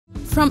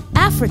From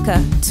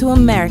Africa to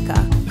America,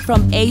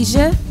 from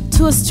Asia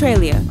to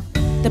Australia,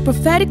 the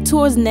Prophetic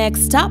Tour's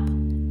next stop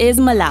is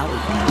Malawi.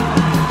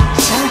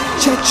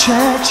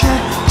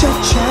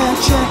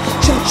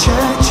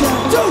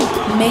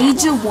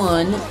 Major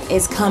One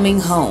is coming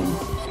home.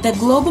 The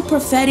Global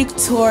Prophetic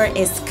Tour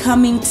is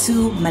coming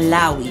to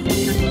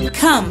Malawi.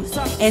 Come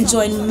and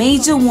join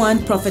Major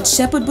One Prophet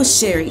Shepherd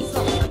Bushiri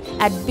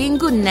at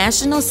Bingu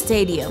National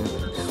Stadium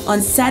on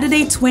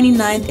Saturday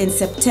 29th in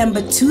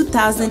September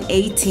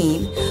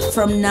 2018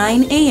 from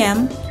 9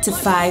 a.m. to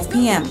 5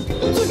 p.m.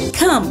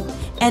 Come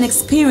and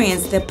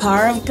experience the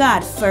power of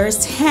God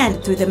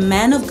firsthand through the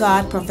man of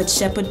God, Prophet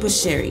Shepherd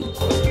Bushiri.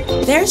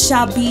 There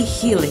shall be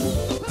healing.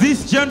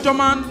 This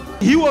gentleman,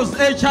 he was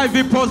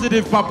HIV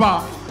positive,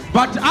 Papa.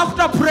 But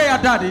after prayer,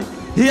 Daddy,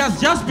 he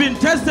has just been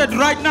tested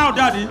right now,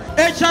 Daddy.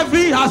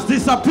 HIV has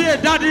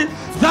disappeared, Daddy.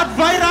 That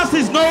virus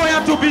is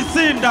nowhere to be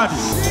seen, Daddy.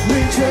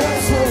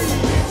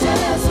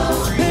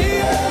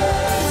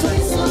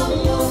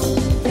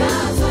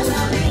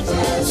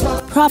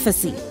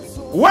 Prophecy.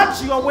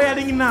 What you are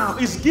wearing now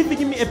is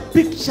giving me a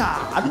picture.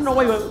 I don't know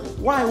why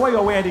you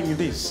are wearing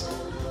this.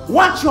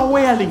 What you are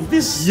wearing,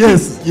 this.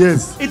 Yes.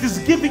 It is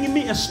giving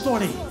me a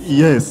story.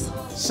 Yes.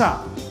 Sir,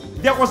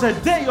 there was a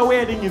day you were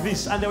wearing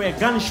this and there were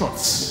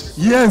gunshots.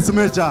 Yes,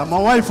 Major. My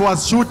wife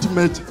was shot,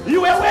 Major.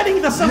 You were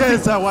wearing the same thing?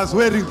 Yes, I was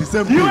wearing the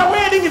same thing. You were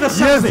wearing the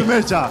same thing?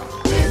 Yes, Major.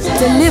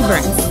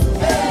 Deliverance.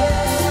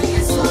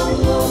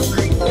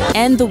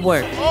 And the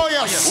word. Oh,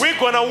 yes. We're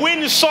going to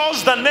win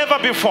souls than never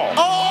before.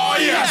 Oh,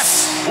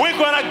 yes. We're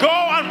going to go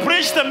and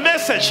preach the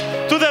message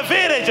to the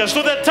villages,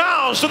 to the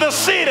towns, to the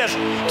cities,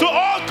 to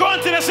all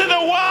continents in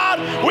the world.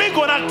 We're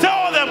going to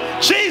tell them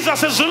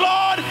Jesus is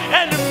Lord,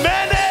 and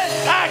many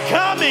are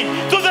coming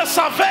to the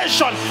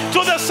salvation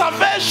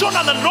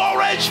and the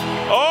knowledge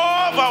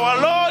of our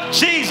Lord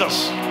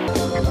Jesus.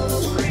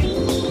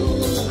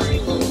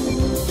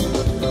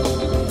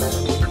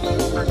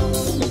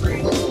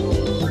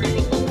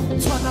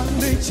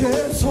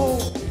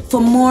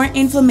 For more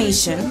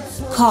information,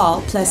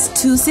 call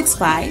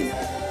 +265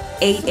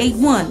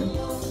 881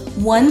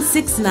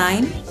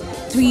 169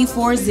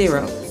 340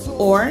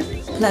 or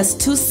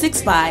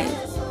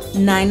 +265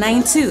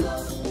 992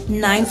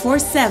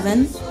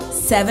 947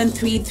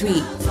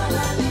 733.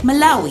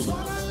 Malawi,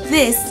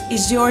 this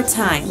is your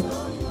time.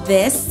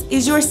 This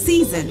is your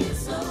season.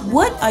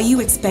 What are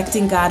you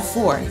expecting God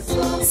for?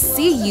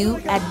 See you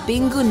at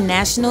Bingu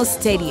National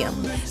Stadium,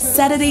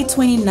 Saturday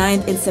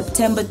 29th in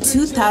September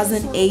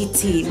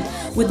 2018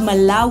 with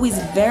Malawi's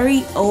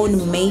very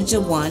own Major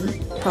One,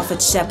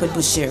 Prophet Shepherd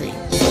Bushiri.